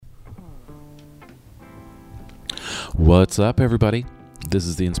What's up, everybody? This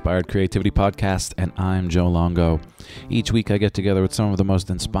is the Inspired Creativity Podcast, and I'm Joe Longo. Each week I get together with some of the most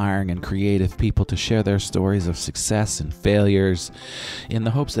inspiring and creative people to share their stories of success and failures in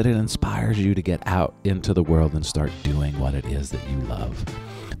the hopes that it inspires you to get out into the world and start doing what it is that you love.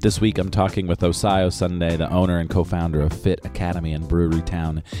 This week I'm talking with Osai Osunde, the owner and co-founder of Fit Academy in Brewery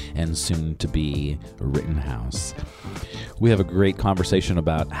Town and soon to be Rittenhouse. We have a great conversation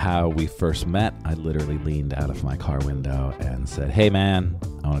about how we first met. I literally leaned out of my car window and said, "Hey man,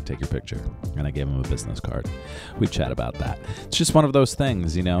 I want to take your picture." And I gave him a business card. We chat about that. It's just one of those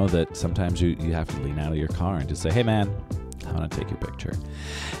things, you know, that sometimes you have to lean out of your car and just say, "Hey man, I want to take your picture."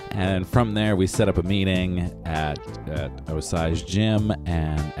 And from there, we set up a meeting at Osai's gym.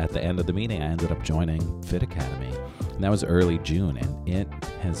 And at the end of the meeting, I ended up joining Fit Academy. And that was early June, and it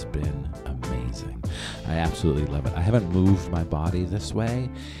has been amazing. I absolutely love it. I haven't moved my body this way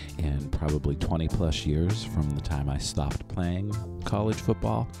in probably 20 plus years from the time I stopped playing college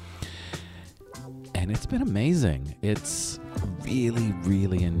football. And it's been amazing. It's really,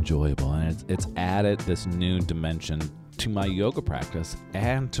 really enjoyable. And it's added this new dimension to my yoga practice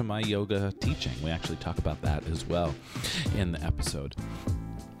and to my yoga teaching. We actually talk about that as well in the episode.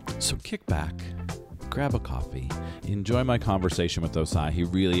 So kick back, grab a coffee, enjoy my conversation with Osai. He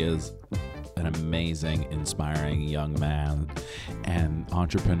really is an amazing, inspiring young man and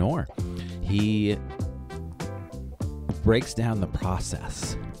entrepreneur. He breaks down the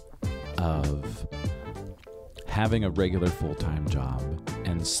process of having a regular full-time job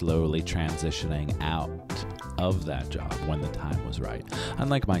and slowly transitioning out of that job when the time was right.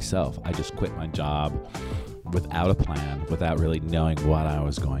 Unlike myself, I just quit my job without a plan, without really knowing what I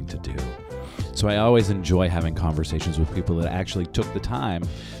was going to do. So I always enjoy having conversations with people that actually took the time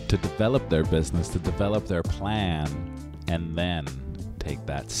to develop their business, to develop their plan, and then take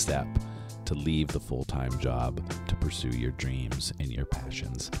that step to leave the full-time job to pursue your dreams and your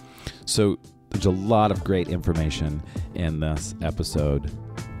passions. So there's a lot of great information in this episode.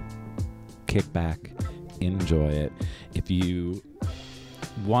 Kick back, enjoy it. If you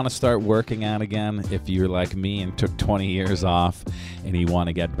want to start working out again, if you're like me and took 20 years off and you want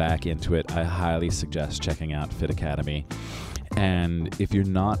to get back into it, I highly suggest checking out Fit Academy. And if you're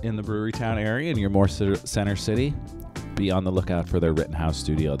not in the Brewery Town area and you're more Center City, be on the lookout for their Rittenhouse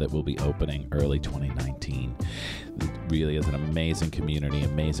studio that will be opening early 2019. It really is an amazing community,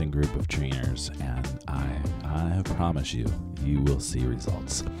 amazing group of trainers, and I promise you, you will see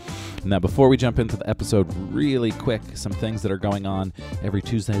results. Now, before we jump into the episode, really quick, some things that are going on every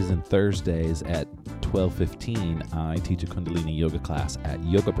Tuesdays and Thursdays at 12:15. I teach a Kundalini yoga class at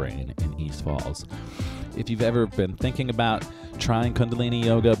Yoga Brain in East Falls. If you've ever been thinking about trying Kundalini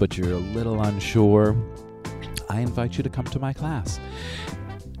yoga, but you're a little unsure, I invite you to come to my class.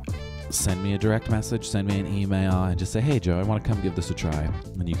 Send me a direct message, send me an email, and just say, "Hey, Joe, I want to come give this a try."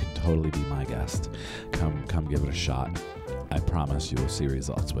 And you can totally be my guest. Come give it a shot. I promise you will see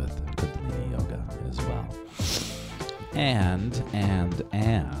results with Kundalini yoga as well. And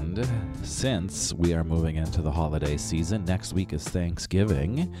since we are moving into the holiday season, next week is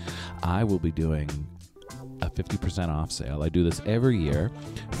Thanksgiving, I will be doing a 50% off sale. I do this every year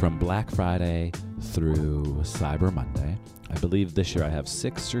from Black Friday through Cyber Monday. I believe this year I have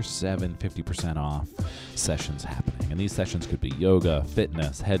 6 or 7 50% off sessions happening. And these sessions could be yoga,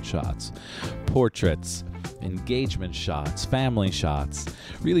 fitness, headshots, portraits, engagement shots, family shots,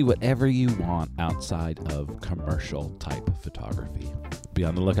 really whatever you want outside of commercial type photography. Be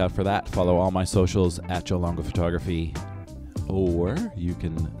on the lookout for that. Follow all my socials at Joe Longo Photography. Or you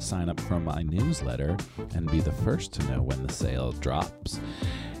can sign up for my newsletter and be the first to know when the sale drops.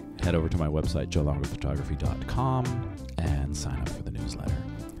 Head over to my website, joelongophotography.com, and sign up for the newsletter.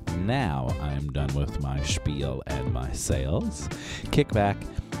 Now I am done with my spiel and my sales. Kick back,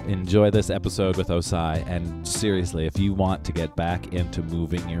 enjoy this episode with Osai, and seriously, if you want to get back into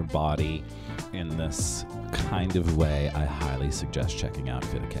moving your body in this kind of way, I highly suggest checking out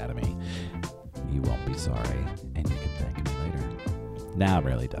Fit Academy. You won't be sorry, and you can thank me later. Now I'm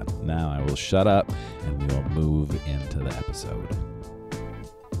really done. Now I will shut up, and we will move into the episode.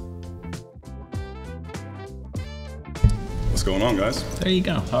 What's going on, guys? There you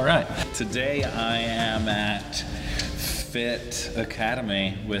go. All right. Today I am at Fit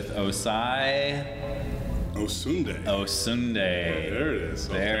Academy with Osai Osunde. Osunde. There it is.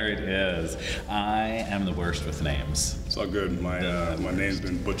 Okay. There it is. I am the worst with names. It's all good. My name's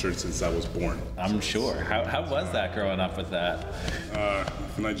been butchered since I was born. I'm sure. How was that growing up with that?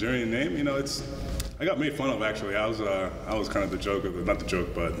 The Nigerian name, you know, I got made fun of actually. I was kind of the joke, not the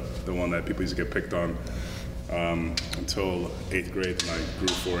joke, but the one that people used to get picked on. until 8th grade, when I grew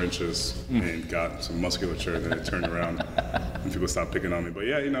 4 inches and got some musculature, and then it turned around and people stopped picking on me. But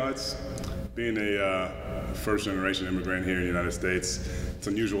yeah, it's being a first-generation immigrant here in the United States. It's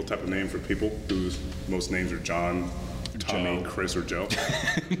an unusual type of name for people whose most names are John, Tommy, Joe. Chris, or Joe,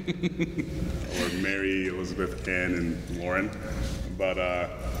 or Mary, Elizabeth, Ann, and Lauren. But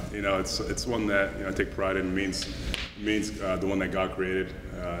it's one that I take pride in. It means the one that God created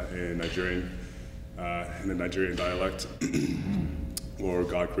in the Nigerian dialect, or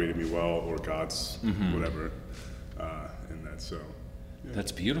God created me well, or God's whatever, in that. So. Yeah.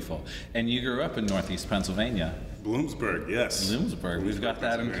 That's beautiful. And you grew up in Northeast Pennsylvania. Bloomsburg, yes. Bloomsburg. We've got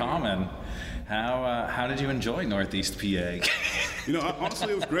that in common. How did you enjoy Northeast PA?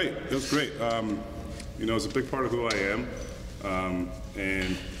 Honestly, it was great. It was great. It's a big part of who I am,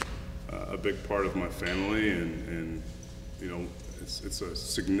 and a big part of my family, and it's a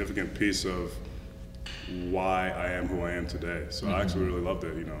significant piece of why I am who I am today. So I actually really loved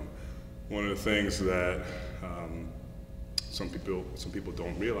it. One of the things that some people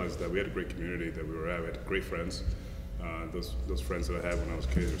don't realize, that we had a great community that we were at. We had great friends. Those friends that I had when I was a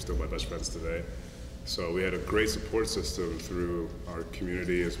kid are still my best friends today. So we had a great support system through our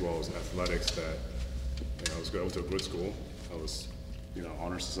community as well as athletics. That I went to a good school. I was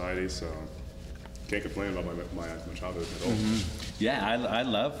honor society, so can't complain about my childhood at all. Yeah, I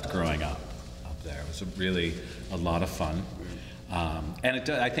loved growing up there. It was really a lot of fun. And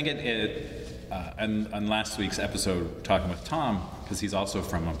I think and last week's episode, talking with Tom, because he's also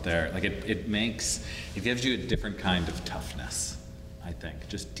from up there, like it gives you a different kind of toughness, I think,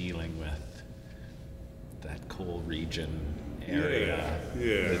 just dealing with that coal region area.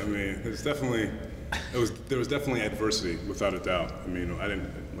 Yeah. There was definitely adversity, without a doubt.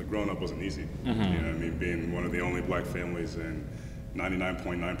 Growing up wasn't easy. Being one of the only black families in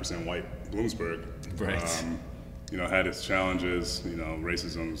 99.9% white Bloomsburg. Right. Had its challenges.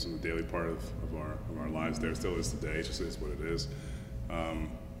 Racism is a daily part of our lives there. It still is today. It just is what it is.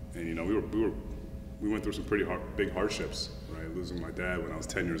 We went through some pretty big hardships. Right, losing my dad when I was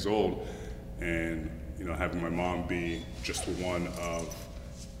 10 years old, and having my mom be just one of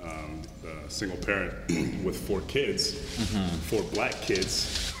a single parent with 4 kids, 4 black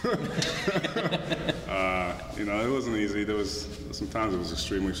kids. It wasn't easy. Sometimes it was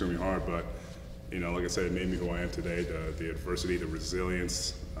extremely hard, but. Like I said, it made me who I am today. The adversity, the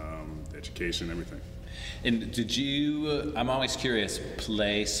resilience, the education, everything. And did you, I'm always curious,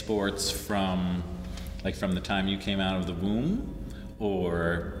 play sports from the time you came out of the womb,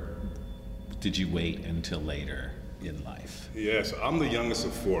 or did you wait until later in life? Yeah, so I'm the youngest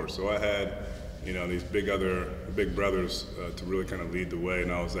of 4, so I had, these big brothers to really kind of lead the way,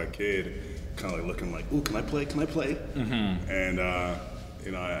 and I was that kid kind of looking like, ooh, can I play? And,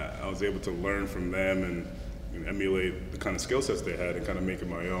 I was able to learn from them and emulate the kind of skill sets they had and kind of make it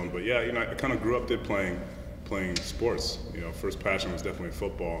my own. But yeah, I kind of grew up playing sports. First passion was definitely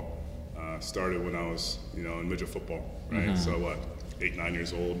football. Started when I was, in midget football, right? So 8, 9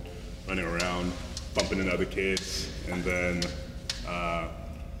 years old, running around, bumping into other kids, and then I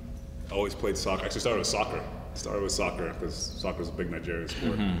always played soccer. Actually, started with soccer because soccer is a big Nigerian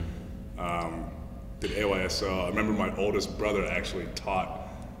sport. Did AYSO. I remember my oldest brother actually taught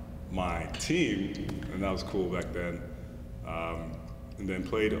my team, and that was cool back then. And then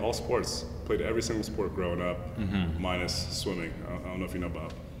played all sports, played every single sport growing up, minus swimming. I don't know if you know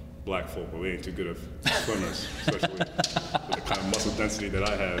about black folk, but we ain't too good of swimmers, especially with the kind of muscle density that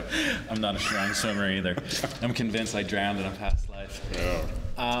I have. I'm not a strong swimmer either. I'm convinced I drowned in a past life. Yeah.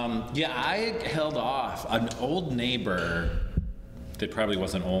 I held off. An old neighbor that probably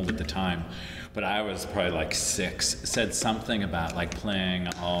wasn't old at the time, but I was probably like 6, said something about playing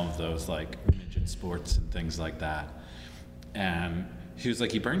all of those midget sports and things like that. And he was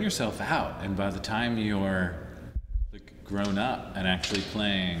like, you burn yourself out, and by the time you're grown up and actually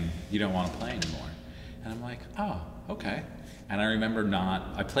playing, you don't want to play anymore. And I'm like, oh, okay. And I remember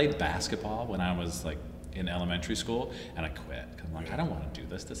I played basketball when I was in elementary school, and I quit. Cause I'm like, I don't want to do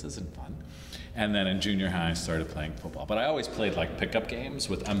this. This isn't fun. And then in junior high, I started playing football. But I always played pickup games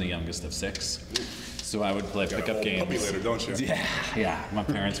I'm the youngest of 6. So I would play pickup games. Puppy later, don't you? Yeah. My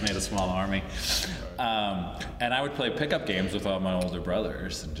parents made a small army. And I would play pickup games with all my older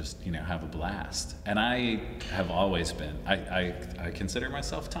brothers and just, have a blast. And I have always been, I consider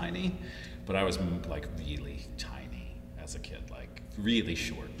myself tiny, but I was really tiny as a kid, really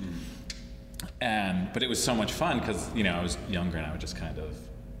short. But it was so much fun because, I was younger and I would just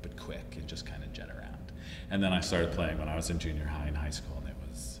but quick and just kind of jet around. And then I started playing when I was in junior high and high school, and it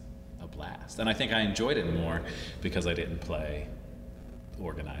was a blast. And I think I enjoyed it more because I didn't play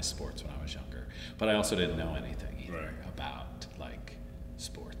organized sports when I was younger. But I also didn't know anything either Right. about like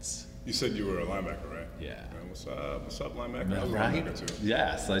sports. You said you were a linebacker, right? Yeah. Man, what's up, linebacker? I was a Right? linebacker too.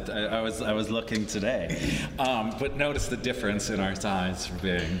 Yes, I was looking today, but notice the difference in our size for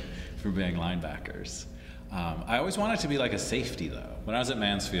being linebackers. I always wanted to be like a safety though. When I was at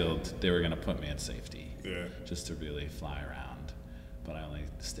Mansfield, they were going to put me at safety, Yeah. just to really fly around. But I only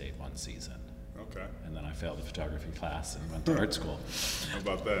stayed one season, Okay. and then I failed the photography class and went to art school. How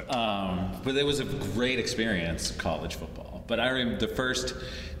about that? But it was a great experience, college football. But I remember the first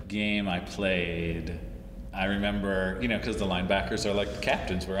game I played, I remember, because the linebackers are like the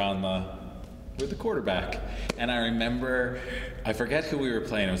captains. We're the quarterback. And I remember, I forget who we were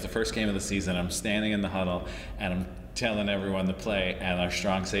playing. It was the first game of the season. I'm standing in the huddle, and I'm telling everyone to play, and our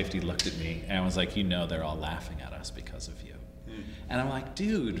strong safety looked at me and was like, they're all laughing at us because of you. And I'm like,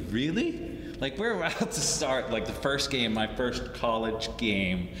 dude, really? Like, we're about to start, like, the first game, my first college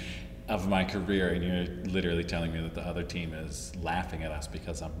game of my career, and you're literally telling me that the other team is laughing at us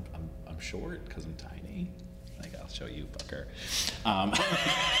because I'm short, because I'm tiny. Like, I'll show you, fucker.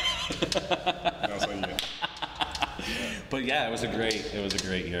 But yeah, it was a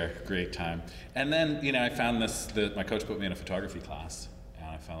great year, great time. And then, I found my coach put me in a photography class, and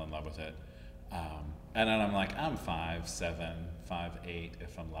I fell in love with it. And then I'm like, I'm 5'7", 5'8",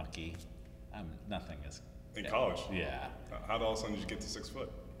 if I'm lucky. Nothing is. In college? Yeah. How all of a sudden did you get to 6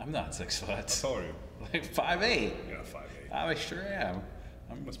 foot? I'm not 6 foot. How tall are you? Like 5'8". You're not 5'8". I sure am.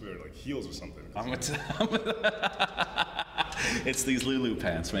 You must be wearing like heels or something. It's these Lulu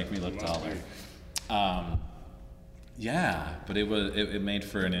pants make me look taller. Yeah, but it made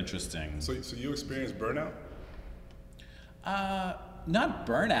for an interesting. So you experienced burnout? Not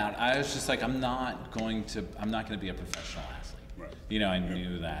burnout. I was just like, I'm not going to be a professional athlete. Right. I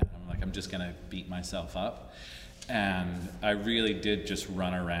knew that. I'm like, I'm just gonna beat myself up, and I really did just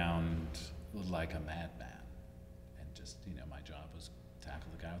run around like a madman, and just my job was tackle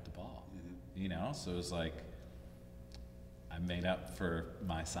the guy with the ball. So it was like I made up for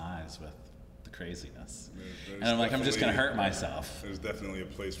my size with the craziness, and I'm like, I'm just gonna hurt myself. There's definitely a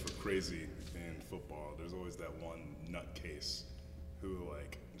place for crazy in football. There's always that one nutcase who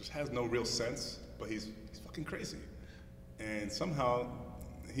like just has no real sense, but he's fucking crazy, and somehow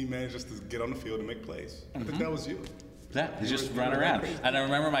he manages to get on the field and make plays. I think that was you. Yeah, you just run around. And I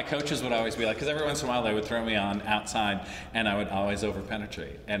remember my coaches would always be like, because every once in a while they would throw me on outside, and I would always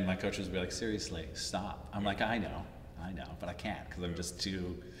over-penetrate. And my coaches would be like, seriously, stop. I'm like, I know, but I can't, because I'm just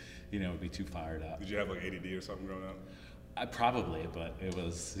too, would be too fired up. Did you have like ADD or something growing up? I probably, but it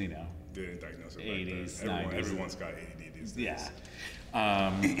was, They didn't diagnose it 80s, back then. 90s. Everyone's got ADD these days.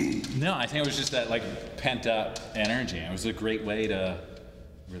 Yeah. No, I think it was just that like pent-up energy. It was a great way to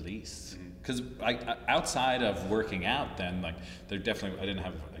release. Because outside of working out, then I didn't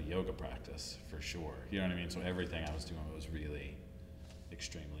have a yoga practice for sure. You know what I mean? So everything I was doing was really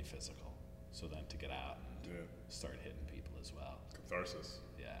extremely physical. So then to get out and start hitting people as well. Catharsis.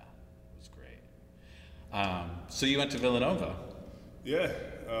 Yeah, it was great. So you went to Villanova. Yeah,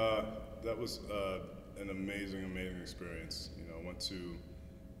 that was an amazing experience. I went to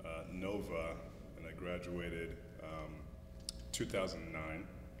Nova, and I graduated 2009,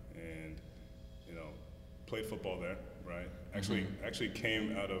 and played football there. Right. Actually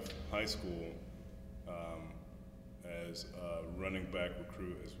came out of high school as a running back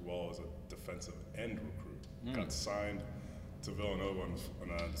recruit as well as a defensive end recruit. Got signed to Villanova on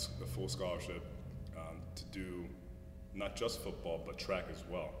a full scholarship to do not just football but track as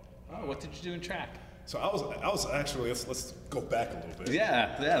well. Oh, what did you do in track? So I was actually let's go back a little bit.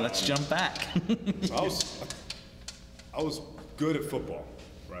 Yeah, let's jump back. So I was good at football,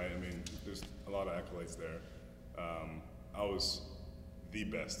 right? I mean, there's a lot of accolades there. I was the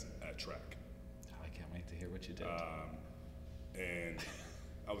best at track. I can't wait to hear what you did. And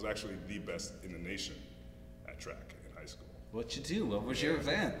I was actually the best in the nation at track in high school. What'd you do? What was your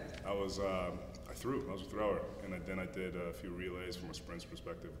event? I was I was a thrower, and then I did a few relays from a sprints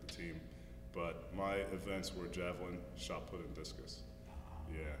perspective with the team. But my events were javelin, shot put, and discus.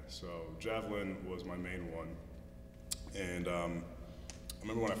 Yeah, so javelin was my main one. And I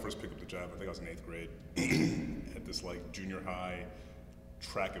remember when I first picked up the javelin, I think I was in 8th grade, at this like junior high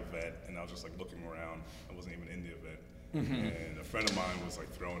track event, and I was just like looking around. I wasn't even in the event. And a friend of mine was like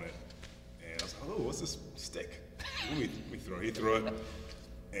throwing it, and I was like, oh, what's this stick? Let me throw it. He threw it,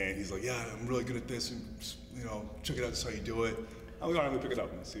 and he's like, yeah, I'm really good at this, and check it out, this is how you do it. I was like, all right, let me pick it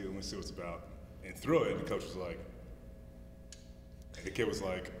up and let me see what it's about. And threw it, and the coach was like, and the kid was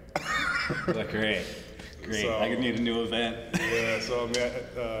like, great. So, I need a new event. Yeah, so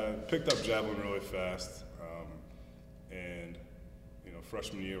I picked up javelin really fast, and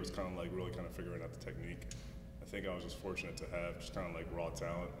freshman year was kind of like really kind of figuring out the technique. I think I was just fortunate to have just kind of like raw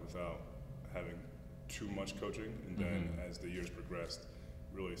talent without having too much coaching. And then as the years progressed,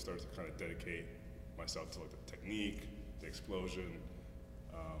 really started to kind of dedicate myself to like the technique, the explosion,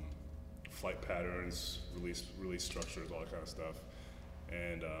 flight patterns, release structures, all that kind of stuff.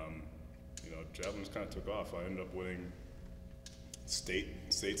 And javelin just kind of took off. I ended up winning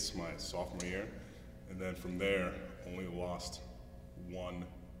states my sophomore year, and then from there only lost one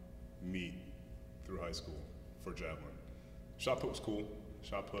meet through high school for javelin. Shot put was cool.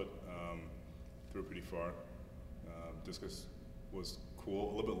 Shot put threw pretty far. Discus was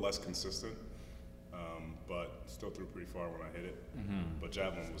cool, a little bit less consistent, but still threw pretty far when I hit it. But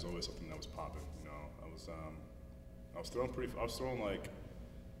javelin was always something that was popping. I was throwing like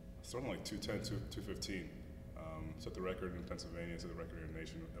 210, 215. Set the record in Pennsylvania, set the record in the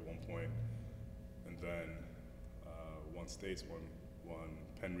nation at one point, and then won states, won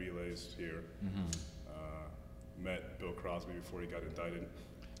Penn relays here. Met Bill Crosby before he got indicted.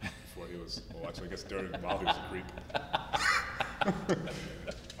 Before he was, well, actually, I guess while he was a creep.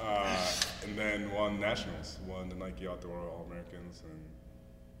 And then won nationals, won the Nike Outdoor All-Americans,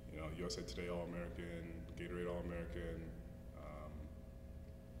 and USA Today All-American, Gatorade All-American,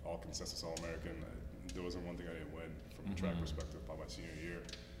 All Consensus All-American. There wasn't one thing I didn't win from a track perspective by my senior year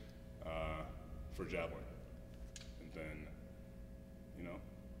for javelin. And then,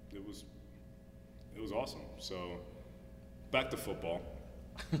 it was awesome. So back to football.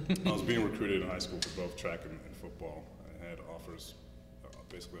 I was being recruited in high school for both track and football. I had offers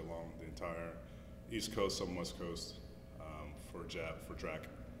basically along the entire East Coast, some West Coast for track.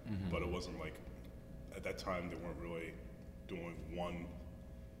 But it wasn't like, at that time they weren't really doing one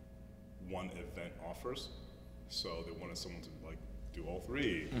event offers, so they wanted someone to like do all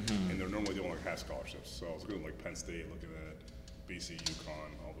three, and they're normally doing like half scholarships. So I was looking at like Penn State, looking at BC,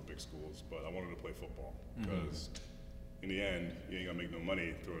 UConn, all the big schools, but I wanted to play football because in the end, you ain't gonna make no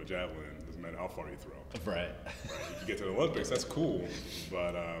money throwing a javelin. It doesn't matter how far you throw. Right. If you get to the Olympics, that's cool,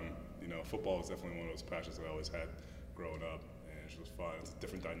 but football was definitely one of those passions that I always had growing up. It was fun. It's a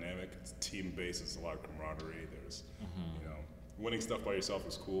different dynamic. It's team-based. It's a lot of camaraderie. There's, winning stuff by yourself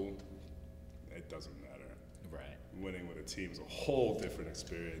is cool. It doesn't matter. Right. Winning with a team is a whole different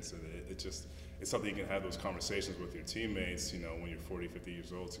experience, and it's something you can have those conversations with your teammates. When you're 40, 50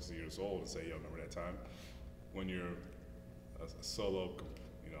 years old, 60 years old, and say, "Yo, remember that time?" When you're a solo,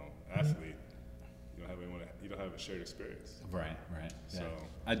 athlete, you don't have anyone. You don't have a shared experience. Right. So yeah.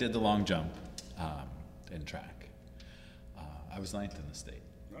 I did the long jump in track. I was ninth in the state.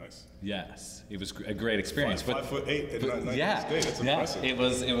 Nice. Yes, it was a great experience. 5'8" and ninth in the yeah, state. That's impressive.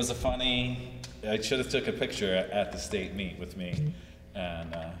 It was a funny. I should have took a picture at the state meet with me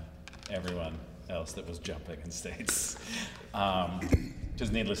and everyone else that was jumping in states.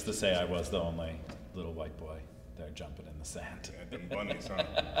 Just needless to say, I was the only little white boy there jumping in the sand. Yeah, them bunnies,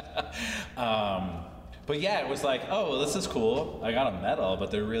 huh? But yeah, it was like, oh, well, this is cool. I got a medal,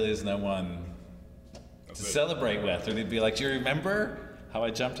 but there really is no one to celebrate with. Or they'd be like, do you remember how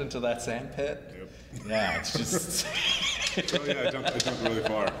I jumped into that sand pit? Yep. Yeah, it's just... Oh yeah, I jumped really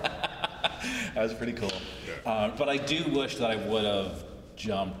far. That was pretty cool. Yeah. But I do wish that I would have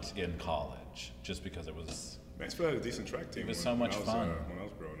jumped in college, just because it was... Mansfield had a decent track team. It was so much fun. When I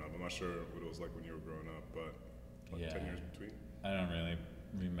was growing up. I'm not sure what it was like when you were growing up, but like 10 years between? I don't really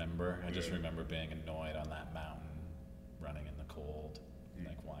remember. I just remember being annoyed on that mountain, running in the cold.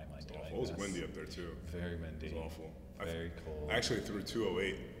 Like, why am I doing this? It was windy up there, too. Very windy. It was awful. Very cold. I actually threw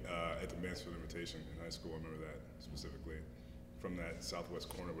 208 at the Mansfield Invitation in high school. I remember that specifically. From that southwest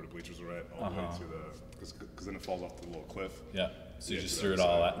corner where the bleachers were at, all the way to the... Because then it falls off the little cliff. Yeah. So you just threw it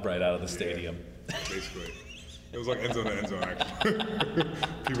all right out of the stadium. Yeah, basically. It was like end zone to end zone, actually.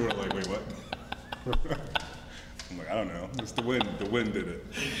 People were like, wait, what? I'm like, I don't know. It's the wind. The wind did it.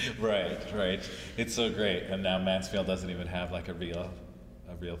 Right. It's so great. And now Mansfield doesn't even have like a real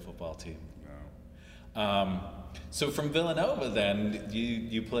football team. No. So from Villanova then,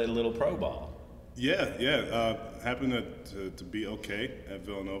 you played a little pro ball. Yeah. Happened to be okay at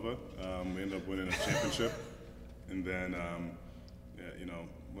Villanova. We ended up winning a championship. And then,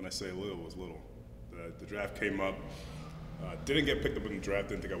 when I say little, it was little. The draft came up. Didn't get picked up in the draft.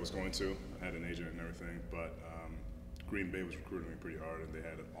 Didn't think I was going to. I had an agent and everything. But Green Bay was recruiting me pretty hard, and they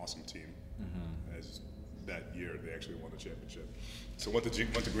had an awesome team. As that year, they actually won the championship. So went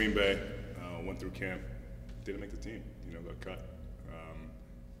to Green Bay, went through camp. Didn't make the team. Got cut.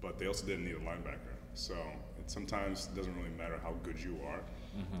 But they also didn't need a linebacker. So it sometimes doesn't really matter how good you are.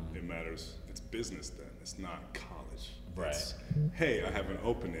 It matters, it's business then. It's not college. Right. It's, hey, I have an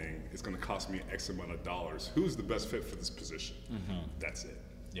opening. It's going to cost me X amount of dollars. Who's the best fit for this position? That's it.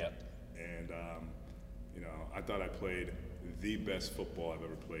 Yep. And, you know, I thought I played the best football I've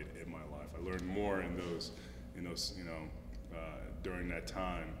ever played in my life. I learned more in those, you know, during that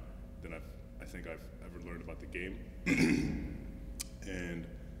time than I think I've ever learned about the game. And,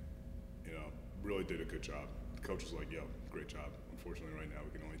 you know, really did a good job. The coach was like, yo, great job. Unfortunately, right now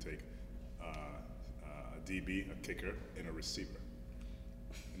we can only take a DB, a kicker, and a receiver.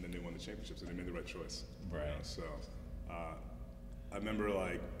 And then they won the championships, and they made the right choice. Right. You know, so I remember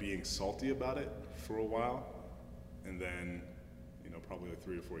like being salty about it for a while, and then, you know, probably like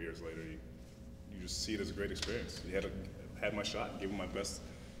 3 or 4 years later, you just see it as a great experience. You had my shot, gave it my best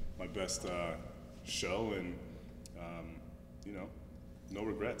show, and you know, no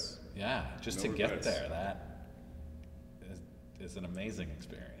regrets. Yeah, just No to regrets. get there, that is an amazing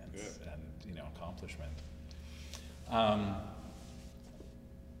experience and, you know, accomplishment. And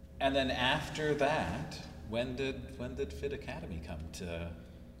then after that, when did Fit Academy come to?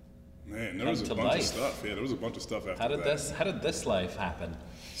 Man, there Come was a to bunch life. of stuff. Yeah, there was a bunch of stuff after How did that. this life happen?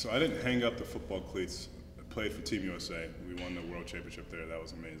 So I didn't hang up the football cleats. I played for Team USA. We won the World Championship there. That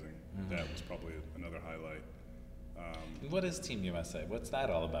was amazing. That was probably another highlight. What is Team USA? What's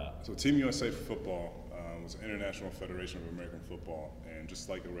that all about? So Team USA for football was an International Federation of American Football, and just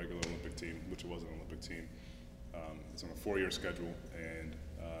like a regular Olympic team, which it was an Olympic team, it's on a 4-year schedule, and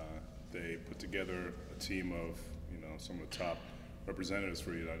they put together a team of, you know, some of the top representatives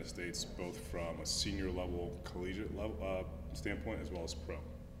for the United States, both from a senior level, collegiate level standpoint, as well as pro.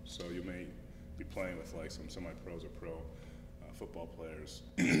 So you may be playing with like some semi-pros or pro football players,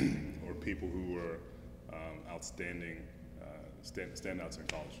 or people who were outstanding standouts in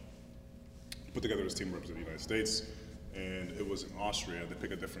college. Put together this team representing the United States, and it was in Austria. They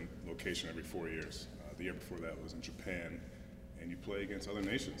pick a different location every 4 years. The year before that was in Japan, and you play against other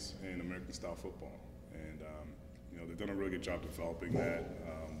nations in American-style football. And you know, they've done a really good job developing that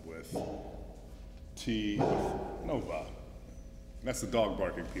with Nova. That's the dog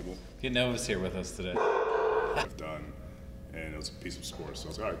barking, people. Nova's here with us today. I've done, and it was a piece of sport. So I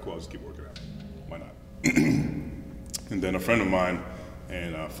was like, all right, cool, I'll just keep working out. Why not? And then a friend of mine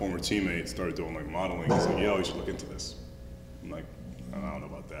and a former teammate started doing like modeling. He's like, yo, you should look into this. I'm like, I don't know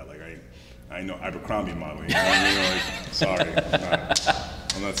about that. Like, I ain't no Abercrombie modeling. You know what I mean? Like, sorry,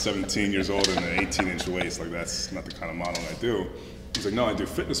 I'm not 17 years old and an 18-inch waist. Like, that's not the kind of modeling I do. He's like, no, I do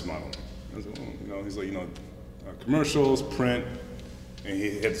fitness modeling. I was like, well, you know, he's like, you know, commercials, print, and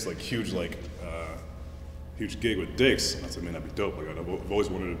he had this like huge gig with Dick's. And I said, man, that'd be dope. Like, I've always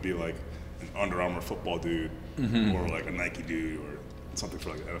wanted to be like an Under Armour football dude, or like a Nike dude, or something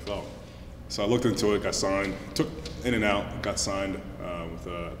for like the NFL. So I looked into it, got signed, took in and out, got signed with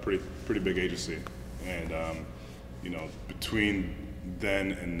a pretty big agency, and you know, between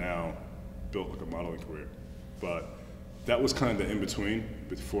then and now, built like a modeling career. But that was kind of the in between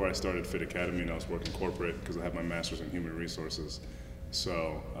before I started Fit Academy, and I was working corporate because I had my master's in human resources.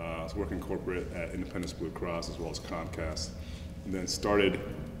 So I was working corporate at Independence Blue Cross as well as Comcast, and then started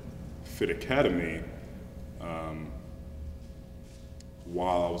Fit Academy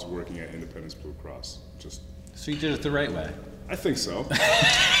while I was working at Independence Blue Cross. Just, So you did it the right way. I think so.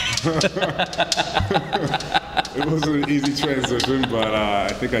 It wasn't an easy transition, but I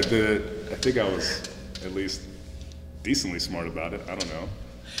think I did it. I think I was at least decently smart about it. I don't know.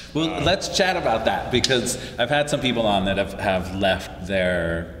 Well, let's chat about that, because I've had some people on that have left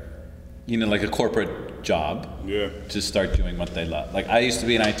their, you know, like a corporate job Yeah. to start doing what they love. Like, I used to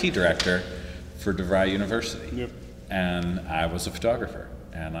be an IT director for DeVry University, Yep. and I was a photographer,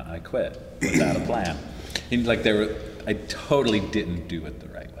 and I quit without a plan. And like, I totally didn't do it the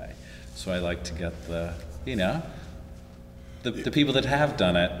right way. So I like to get the, you know, the people that have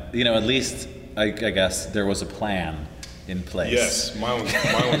done it, you know, at least I guess there was a plan in place. Yes, mine was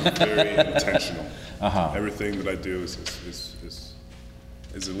very intentional. Everything that I do is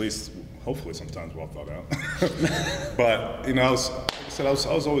at least, hopefully, sometimes well thought out. But you know, I was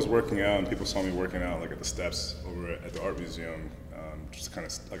always working out, and people saw me working out like at the steps over at the art museum. Just kind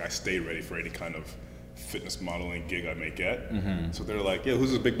of like I stay ready for any kind of fitness modeling gig I may get. So they're like, "Yeah,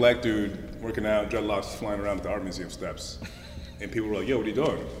 who's this big black dude working out, dreadlocks, flying around at the art museum steps?" And people were like, "Yo, what are you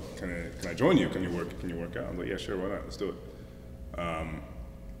doing? Can I join you? Can you work out?" I was like, "Yeah, sure, why not? Let's do it."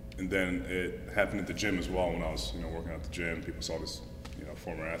 And then it happened at the gym as well. When I was, you know, working out at the gym, people saw this, you know,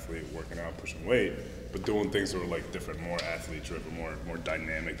 former athlete working out, pushing weight, but doing things that were like different, more athlete-driven, more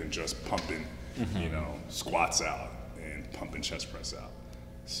dynamic than just pumping, you know, squats out and pumping chest press out.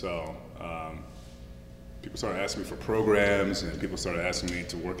 So people started asking me for programs, and people started asking me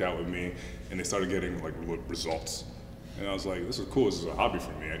to work out with me, and they started getting like results. And I was like, this is cool. This is a hobby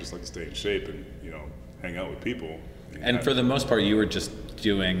for me. I just like to stay in shape and hang out with people. And for the most part, you were just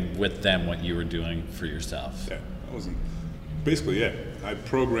doing with them what you were doing for yourself. Yeah, I wasn't. Basically, yeah. I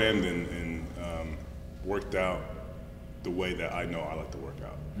programmed and worked out the way that I know I like to work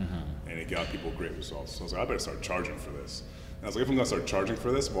out, and it got people great results. So I was like, I better start charging for this. And I was like, if I'm gonna start charging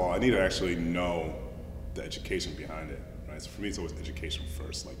for this, well, I need to actually know the education behind it, right? So for me, it's always education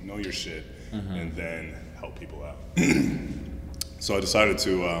first. Like, know your shit, and then help people out. So I decided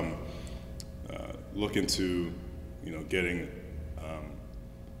to look into, getting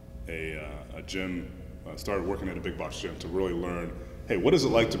a gym. Started working at a big box gym to really learn, hey, what is it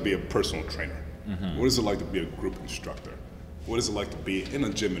like to be a personal trainer? What is it like to be a group instructor? What is it like to be in a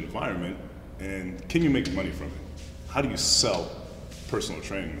gym environment, and can you make money from it? How do you sell personal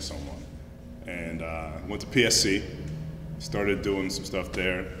training to someone? And went to PSC, started doing some stuff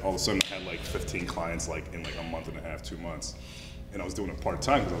there. All of a sudden I had like 15 clients like in like a month and a half, 2 months. And I was doing it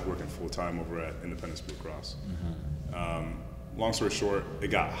part-time because I was working full-time over at Independence Blue Cross. Long story short, it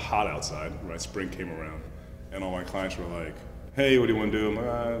got hot outside, right? Spring came around, and all my clients were like, hey, what do you want to do?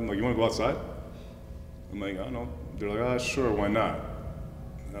 I'm like, you want to go outside? I'm like, I don't know. They're like, sure, why not?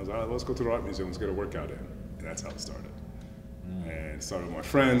 And I was like, all right, let's go to the art museum, let's get a workout in. And that's how it started. And it started with my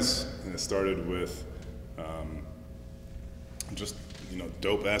friends, and it started with just,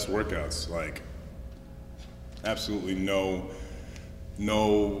 dope-ass workouts. Like, absolutely no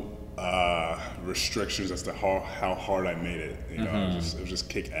restrictions as to how hard I made it. It was just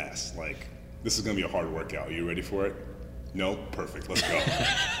kick ass. Like, this is gonna be a hard workout. Are you ready for it? No? Perfect, let's go.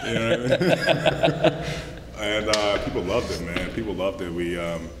 You know what I mean? And people loved it, man. People loved it.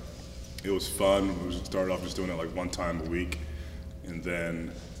 It was fun. We started off just doing it like one time a week, and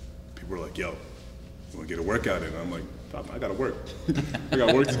then people were like, yo, you wanna get a workout in? And I'm like, Pop, I gotta work. I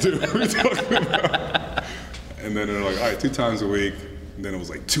got work to do. What are you talking about? And then they're like, all right, 2 times a week. And then it was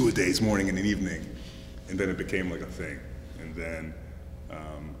like 2 a day, morning and an evening. And then it became like a thing. And then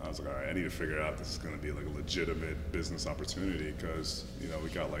I was like, all right, I need to figure out this is gonna be like a legitimate business opportunity, because we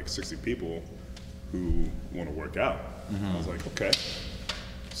got like 60 people who wanna work out. I was like, okay.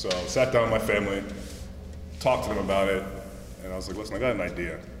 So I sat down with my family, talked to them about it, and I was like, listen, I got an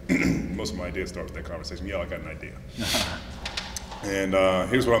idea. Most of my ideas start with that conversation. Yo, I got an idea. And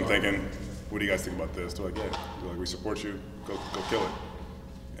here's what I'm thinking. What do you guys think about this? They're like, yeah. They're like, we support you. Go kill it.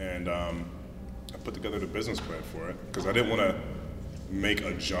 And I put together the business plan for it, because I didn't want to make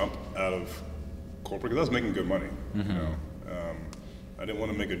a jump out of corporate, because I was making good money. I didn't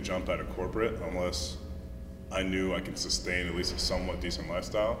want to make a jump out of corporate unless I knew I could sustain at least a somewhat decent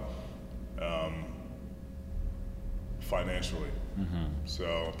lifestyle financially.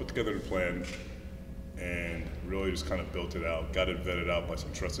 So I put together the plan and really just kind of built it out, got it vetted out by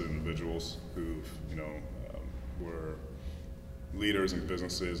some trusted individuals who were leaders in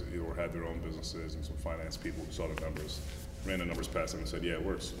businesses or had their own businesses, and some finance people who saw the numbers, ran the numbers past them and said, yeah, it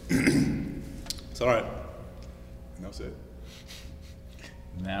works. It's all right. And that was it.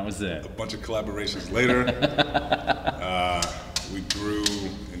 That was it. A bunch of collaborations later, we grew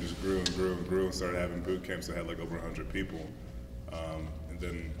and just grew and grew and grew, and started having boot camps that had like over 100 people. And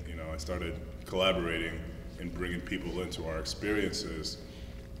then, I started collaborating and bringing people into our experiences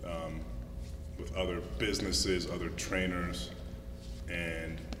with other businesses, other trainers,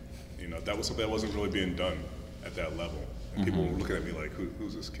 and that was something that wasn't really being done at that level. And people were looking at me like,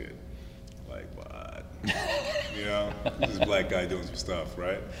 who's this kid? Like, what? Who's this black guy doing some stuff,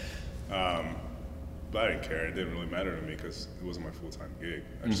 right? But I didn't care. It didn't really matter to me, because it wasn't my full-time gig.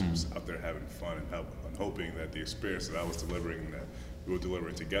 I just was out there having fun and hoping that the experience that I was delivering and that we were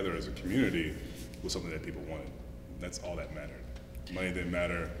delivering together as a community was something that people wanted. That's all that mattered. Money didn't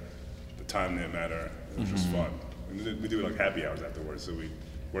matter. The time didn't matter. It was just fun. And we do like happy hours afterwards, so we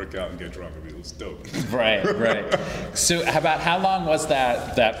work out and get drunk. It was dope. Right. So about how long was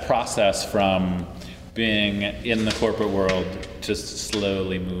that process from being in the corporate world to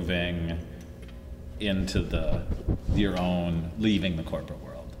slowly moving into your own, leaving the corporate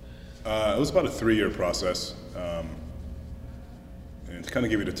world? It was about a 3-year process. And to kind of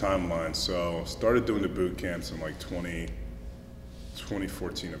give you the timeline, so started doing the boot camps in like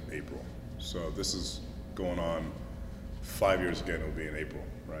 2014 of April. So this is going on 5 years again, it'll be in April,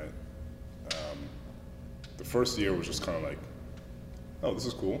 right? The first year was just kind of like, oh, this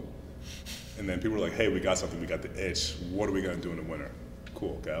is cool. And then people were like, hey, we got something, we got the itch. What are we gonna do in the winter?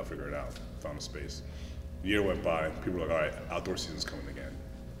 Cool, okay, I'll figure it out. Found a space. A year went by, people were like, all right, outdoor season's coming again.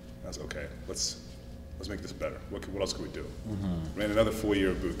 I was okay, let's make this better. What else can we do? Ran another full year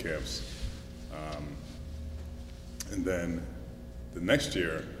of boot camps. And then the next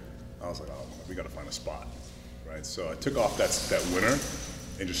year, I was like, oh, we got to find a spot, right? So I took off that winter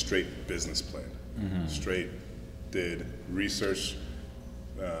and just straight business planned. Straight did research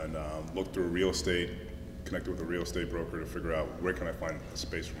and looked through real estate, connected with a real estate broker to figure out where can I find a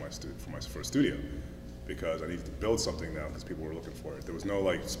space for my first studio, because I needed to build something now because people were looking for it. There was no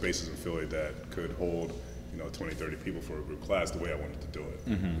like spaces in Philly that could hold 20, 30 people for a group class the way I wanted to do it.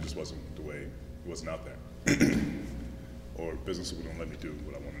 It just wasn't the way, it wasn't out there. Or businesses wouldn't let me do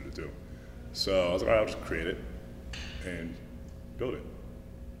what I wanted to do. So I was like, all right, I'll just create it and build it.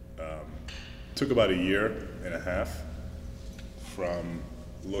 Took about a year and a half from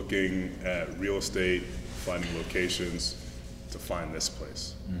looking at real estate, finding locations, to find this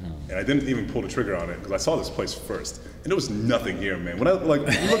place. And I didn't even pull the trigger on it because I saw this place first. And there was nothing here, man. When I'm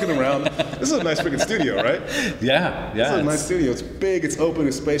looking around, this is a nice freaking studio, right? Yeah. This is a nice studio. It's big, it's open,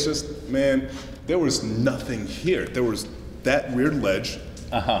 it's spacious. Man, there was nothing here. There was that weird ledge,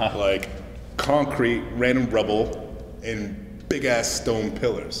 like concrete, random rubble, and big ass stone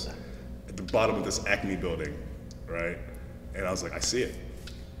pillars at the bottom of this Acme building, right? And I was like, I see it.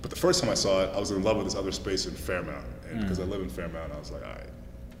 But the first time I saw it, I was in love with this other space in Fairmount. And because I live in Fairmount, I was like, all right,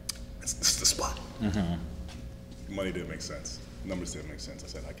 this is the spot. Money didn't make sense. Numbers didn't make sense. I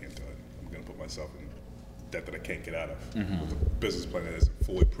said, I can't do it. I'm going to put myself in debt that I can't get out of with a business plan that isn't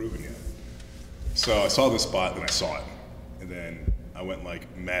fully proven yet. So I saw this spot, and I saw it. And then I went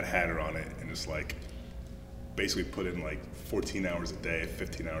like Mad Hatter on it and just like basically put in like 14 hours a day,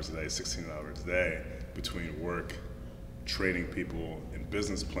 15 hours a day, 16 hours a day between work, training people, and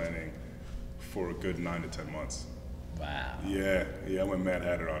business planning for a good 9 to 10 months. Wow. Yeah, I went Mad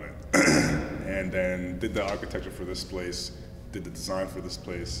Hatter on it. And then did the architecture for this place, did the design for this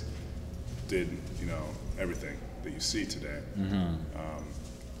place, did, everything that you see today.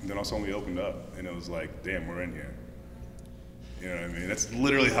 And then also when we opened up, and it was like, damn, we're in here. You know what I mean? That's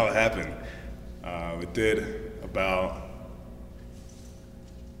literally how it happened. It did about,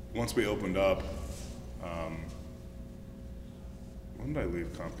 once we opened up, when did I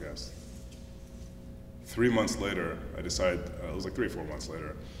leave Comcast? 3 months later, I decided, it was like 3 or 4 months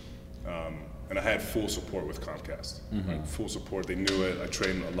later, and I had full support with Comcast. Right? Full support, they knew it. I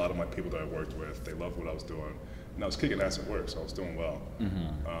trained a lot of my people that I worked with. They loved what I was doing. And I was kicking ass at work, so I was doing well.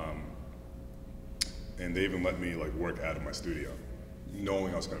 And they even let me like work out of my studio,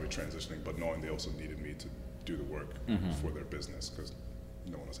 knowing I was going to be transitioning, but knowing they also needed me to do the work for their business, because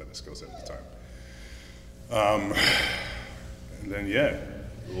no one else had the skill set at the time. And then,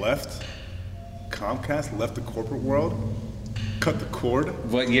 left Comcast, left the corporate world, cut the cord.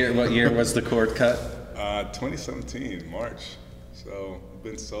 What year was the cord cut? 2017, March. So I've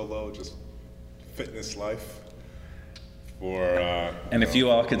been solo, just fitness life for. And if you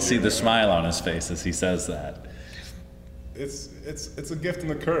all could see the smile on his face as he says that. It's a gift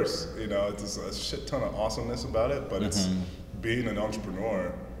and a curse, It's a shit ton of awesomeness about it, but it's being an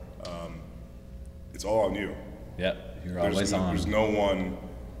entrepreneur. It's all on you. Yep. You're always on. There's no one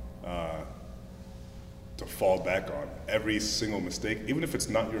to fall back on. Every single mistake, even if it's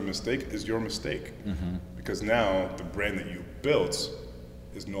not your mistake, is your mistake. Because now the brand that you built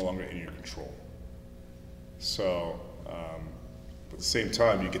is no longer in your control. So, but at the same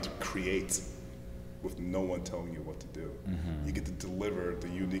time, you get to create with no one telling you what to do. You get to deliver the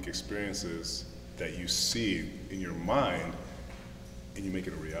unique experiences that you see in your mind, and you make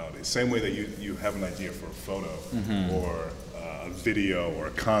it a reality. Same way that you have an idea for a photo or a video or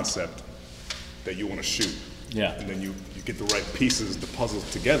a concept that you want to shoot. Yeah. And then you get the right pieces, the puzzles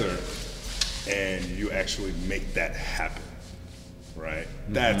together, and you actually make that happen, right?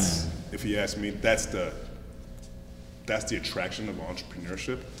 That's, if you ask me, that's the attraction of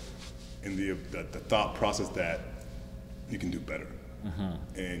entrepreneurship, and the thought process that you can do better,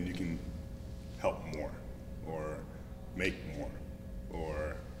 and you can help more, or make more,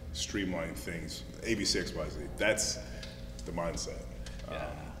 or streamline things, ABC, XYZ. That's the mindset.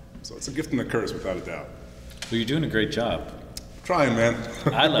 So it's a gift and a curse, without a doubt. Well, you're doing a great job. Trying, man.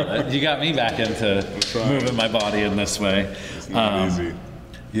 I love it. You got me back into moving my body in this way. It's not easy.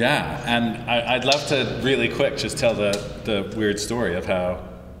 Yeah, and I'd love to really quick just tell the weird story of how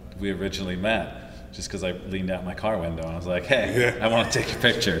we originally met. Just because I leaned out my car window and I was like, hey, I want to take a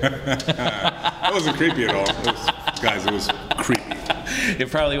picture. That wasn't creepy at all. It was creepy. It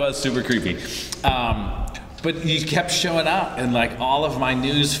probably was super creepy. But you kept showing up in like all of my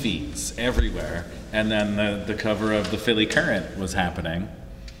news feeds everywhere. And then the cover of the Philly Current was happening.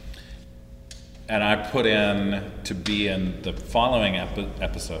 and I put in to be in the following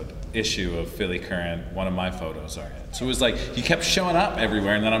issue of Philly Current, one of my photos are in. So it was like, he kept showing up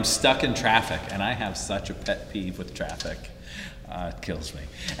everywhere, and then I'm stuck in traffic, and I have such a pet peeve with traffic. It kills me.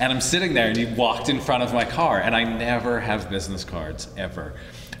 And I'm sitting there, and he walked in front of my car, and I never have business cards, ever.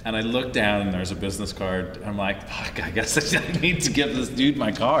 And I look down, and there's a business card, and I'm like, fuck, I guess I need to give this dude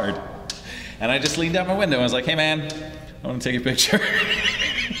my card. And I just leaned out my window, and I was like, hey man, I want to take a picture.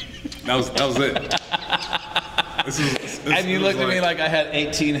 That was it. And you looked at me like I had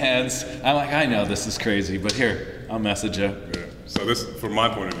 18 heads. I'm like, I know this is crazy, but here, I'll message you. Yeah. So this, from my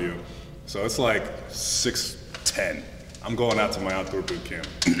point of view, so it's like 6:10. I'm going out to my outdoor boot camp.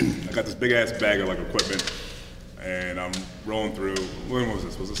 I got this big ass bag of like equipment, and I'm rolling through. When was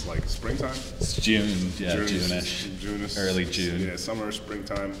this? Was this like springtime? It's June, yeah, June-ish. June-ish. Early June. Yeah, summer,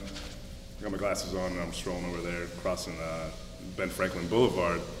 springtime. I got my glasses on, and I'm strolling over there, crossing Ben Franklin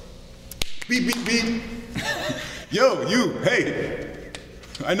Boulevard. Beep, beep, beep. Yo, you, hey,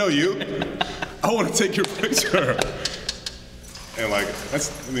 I know you. I want to take your picture. And like,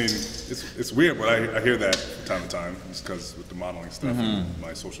 it's weird, but I hear that from time to time, just because with the modeling stuff and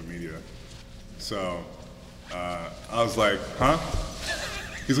my social media. So I was like, huh?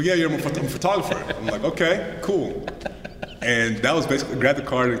 He's like, yeah, I'm a photographer. I'm like, okay, cool. And that was basically, grabbed the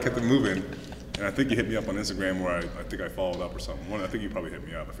card and kept it moving. And I think you hit me up on Instagram where I think I followed up or something. I think you probably hit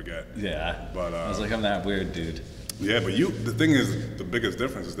me up, I forget. Yeah, but I was like, I'm that weird dude. Yeah, but the thing is, the biggest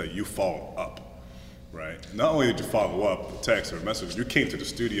difference is that you follow up, right? Not only did you follow up with text or a message, you came to the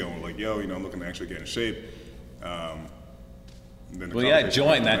studio and were like, yo, I'm looking to actually get in shape. Well, yeah,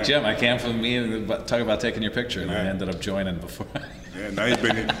 join that gym. I came from me and talk about taking your picture, and I ended up joining before. Yeah, now you've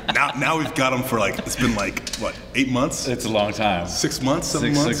been now we've got him for like, it's been like what, 8 months? It's a long time. 6 months,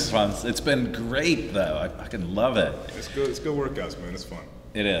 7 months. 6 months. It's been great though. I fucking love it. It's good. It's good workouts, man. It's fun.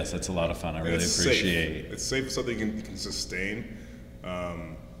 It is. It's a lot of fun. I really appreciate. It's safe for something you can sustain,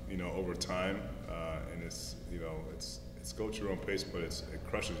 over time, and it's go at your own pace, but it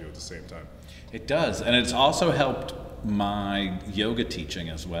crushes you at the same time. It does, and it's also helped my yoga teaching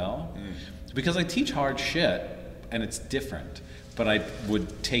as well, because I teach hard shit, and it's different. But I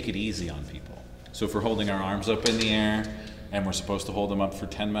would take it easy on people. So if we're holding our arms up in the air, and we're supposed to hold them up for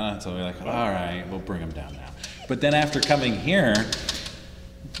 10 minutes, I'll be like, all right, we'll bring them down now. But then after coming here,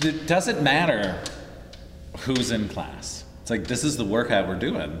 it doesn't matter who's in class. It's like, this is the workout we're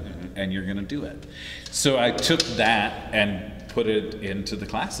doing, and you're gonna do it. So I took that and put it into the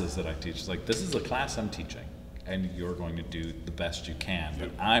classes that I teach. It's like, this is the class I'm teaching, and you're going to do the best you can, but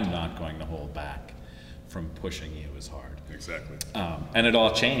I'm not going to hold back from pushing you as hard. Exactly. And it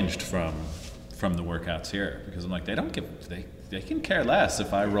all changed from the workouts here, because I'm like, they can care less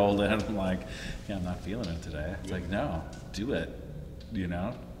if I rolled in and I'm like, yeah, I'm not feeling it today. It's like, no, do it,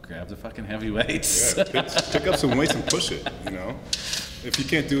 grab the fucking heavy weights. Yeah, pick up some weights and push it, If you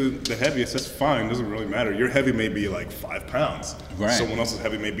can't do the heaviest, that's fine, it doesn't really matter. Your heavy may be like 5 pounds. Right. Someone else's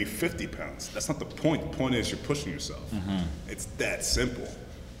heavy may be 50 pounds. That's not the point. The point is you're pushing yourself. It's that simple.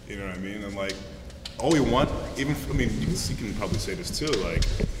 You know what I mean? And like, all we want, you can probably say this too, like,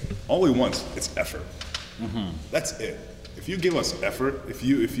 all we want is effort. That's it. If you give us effort, if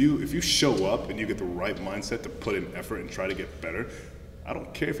you show up and you get the right mindset to put in effort and try to get better, I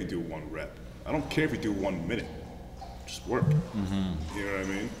don't care if you do 1 rep. I don't care if you do 1 minute. Just work. You know what I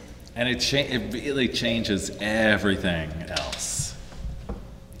mean? And it really changes everything else.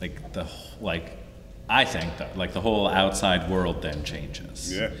 I think that the whole outside world then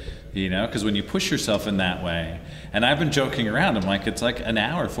changes. Yeah. Because when you push yourself in that way, and I've been joking around, I'm like, it's like an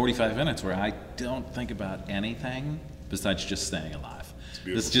hour, 45 minutes where I don't think about anything besides just staying alive.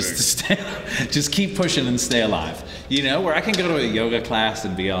 It's just keep pushing and stay alive. Where I can go to a yoga class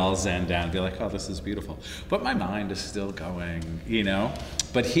and be all zen down and be like, oh, this is beautiful. But my mind is still going,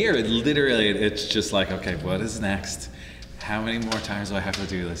 But here, it's just like, okay, what is next? How many more times do I have to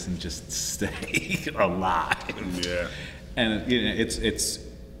do this and just stay alive? Yeah. And it's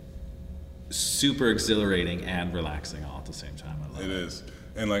super exhilarating and relaxing all at the same time. I love it. It is.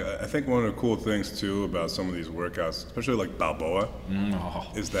 And like, I think one of the cool things too about some of these workouts, especially like Balboa,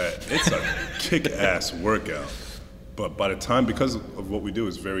 is that it's a kick-ass workout. But by the time, because of what we do,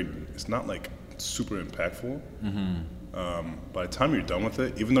 it's not like super impactful. By the time you're done with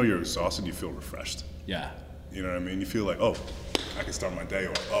it, even though you're exhausted, you feel refreshed. Yeah. You know what I mean? You feel like, oh, I can start my day,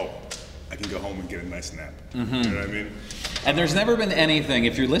 or oh, I can go home and get a nice nap. You know what I mean? And there's never been anything,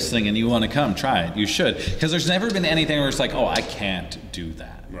 if you're listening and you want to come, try it. You should. Because there's never been anything where it's like, oh, I can't do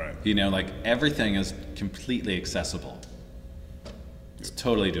that. Right. Everything is completely accessible. It's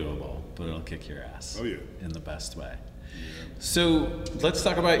totally doable, but it'll kick your ass. Oh, yeah. In the best way. Yeah. So let's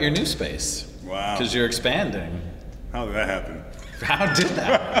talk about your new space. Wow. Because you're expanding. How did that happen? How did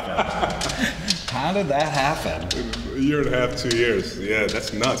that happen? How did that happen? A year and a half, 2 years. Yeah,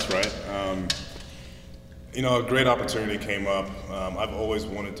 that's nuts, right? You know, a great opportunity came up. I've always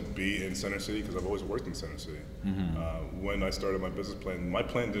wanted to be in Center City because I've always worked in Center City. When I started my business plan, my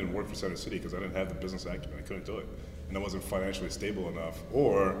plan didn't work for Center City because I didn't have the business acumen. I couldn't do it. And I wasn't financially stable enough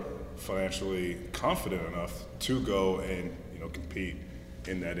or financially confident enough to go and, you know, compete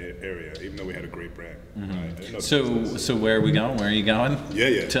in that area, even though we had a great brand. Right? I didn't know the business. So where are we going? Where are you going?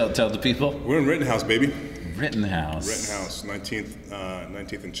 Yeah. Tell the people. We're in Rittenhouse, baby. Rittenhouse. Rittenhouse,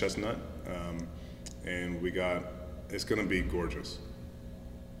 19th and Chestnut. And it's gonna be gorgeous.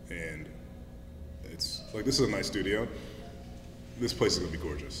 And it's like, this is a nice studio. This place is gonna be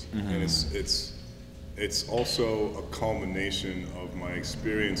gorgeous. And it's also a culmination of my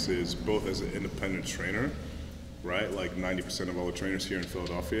experiences both as an independent trainer, right? Like 90% of all the trainers here in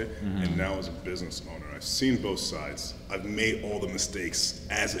Philadelphia, and now as a business owner. I've seen both sides. I've made all the mistakes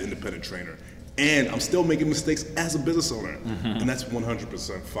as an independent trainer, and I'm still making mistakes as a business owner, and that's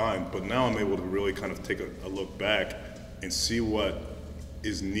 100% fine. But now I'm able to really kind of take a look back and see what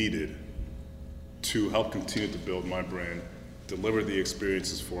is needed to help continue to build my brand, deliver the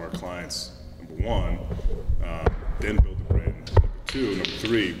experiences for our clients, number one, then build the brand, number two, number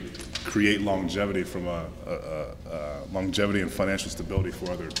three, create longevity from longevity and financial stability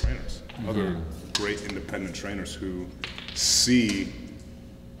for other trainers, other great independent trainers who see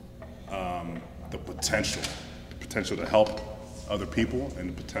the potential to help other people and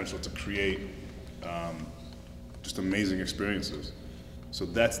the potential to create just amazing experiences. So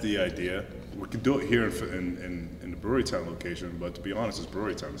that's the idea. We could do it here in the Brewerytown location, but to be honest, it's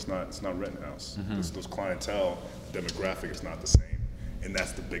Brewerytown. It's not Rittenhouse. Those clientele demographic is not the same, and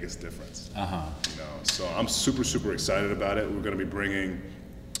that's the biggest difference. You know, so I'm super excited about it. We're going to be bringing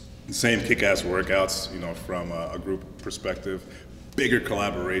the same kick-ass workouts, you know, from a group perspective, bigger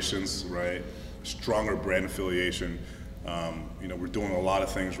collaborations, right? Stronger brand affiliation. You know, we're doing a lot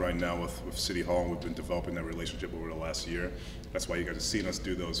of things right now with City Hall, and we've been developing that relationship over the last year. That's why you guys have seen us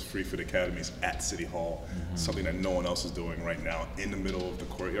do those free fit academies at City Hall, something that no one else is doing right now in the middle of the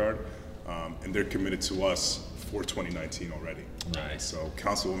courtyard. And they're committed to us for 2019 already. Nice. So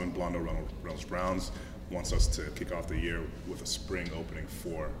Councilwoman Blondo Reynolds-Browns wants us to kick off the year with a spring opening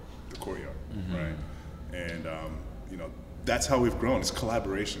for the courtyard, right? And you know, that's how we've grown. It's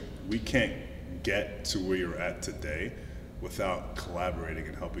collaboration. We can't get to where you're at today without collaborating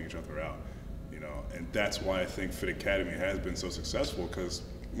and helping each other out, you know. And that's why I think Fit Academy has been so successful, because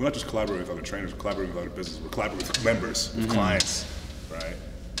we're not just collaborating with other trainers, we're collaborating with other businesses, we're collaborating with members, with clients, right?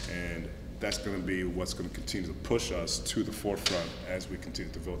 And that's going to be what's going to continue to push us to the forefront as we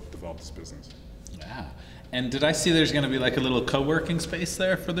continue to develop this business. Yeah. And did I see there's going to be like a little co-working space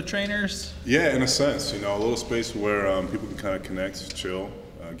there for the trainers? Yeah, in a sense, you know, a little space where people can kind of connect, chill,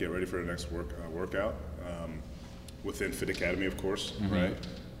 get ready for the next workout within Fit Academy, of course, right?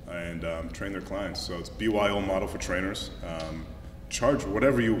 And train their clients. So it's BYO model for trainers. Charge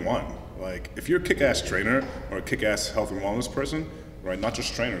whatever you want. Like, if you're a kick-ass trainer or a kick-ass health and wellness person, right? Not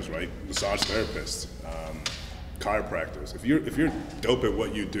just trainers, right? Massage therapists, chiropractors. If you're dope at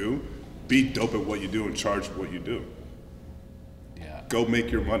what you do, be dope at what you do and charge what you do. Yeah. Go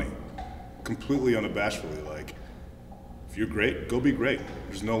make your money, completely unabashedly. Like, if you're great, go be great.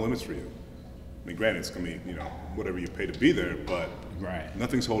 There's no limits for you. I mean, granted, it's gonna be, you know, whatever you pay to be there, but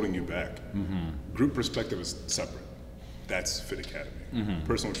nothing's holding you back. Group perspective is separate. That's Fit Academy.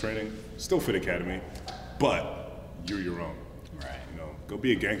 Personal training, still Fit Academy, but you're your own. Right. You know, go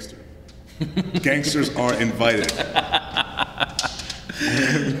be a gangster. Gangsters are invited.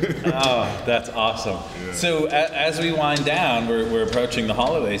 Oh, that's awesome. Yeah. So as we wind down, we're approaching the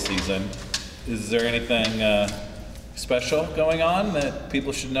holiday season. Is there anything special going on that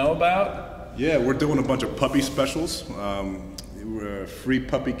people should know about? Yeah, we're doing a bunch of puppy specials. Free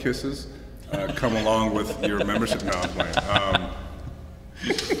puppy kisses come along with your membership. No, I'm playing.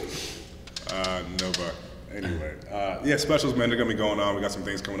 Nova. Anyway, yeah, specials, man, they're gonna be going on. We got some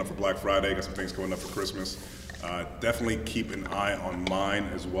things coming up for Black Friday, got some things coming up for Christmas. Definitely keep an eye on mine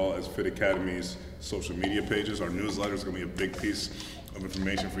as well as Fit Academy's social media pages. Our newsletter is gonna be a big piece of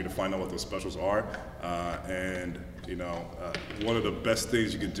information for you to find out what those specials are. And you know, one of the best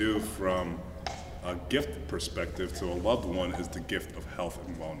things you could do from a gift perspective to a loved one is the gift of health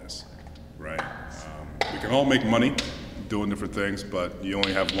and wellness, right? We can all make money doing different things, but you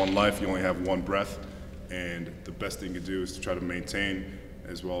only have one life, you only have one breath, and the best thing you can do is to try to maintain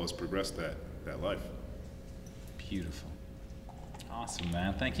as well as progress that life. Beautiful. Awesome,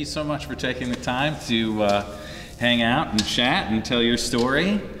 man. Thank you so much for taking the time to hang out and chat and tell your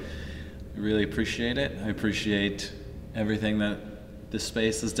story. I really appreciate it. I appreciate everything that this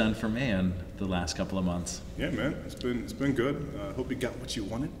space has done for me in the last couple of months. Yeah, man, it's been good. I hope you got what you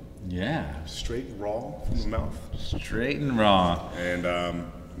wanted. Yeah, Straight and raw from the mouth. straight and raw. And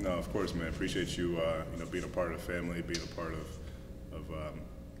no, of course, man. Appreciate you, being a part of the family, being a part of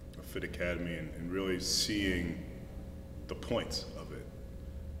Fit Academy, and really seeing the points of it.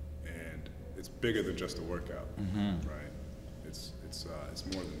 And it's bigger than just a workout, right? It's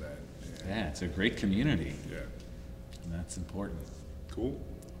more than that. And Yeah, it's a great community, yeah, and that's important. cool.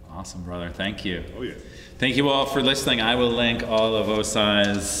 Awesome, brother. Thank you. Oh yeah. Thank you all for listening. I will link all of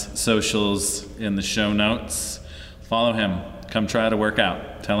Osai's socials in the show notes. Follow him. Come try to work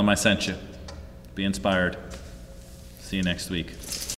out. Tell him I sent you. Be inspired. See you next week.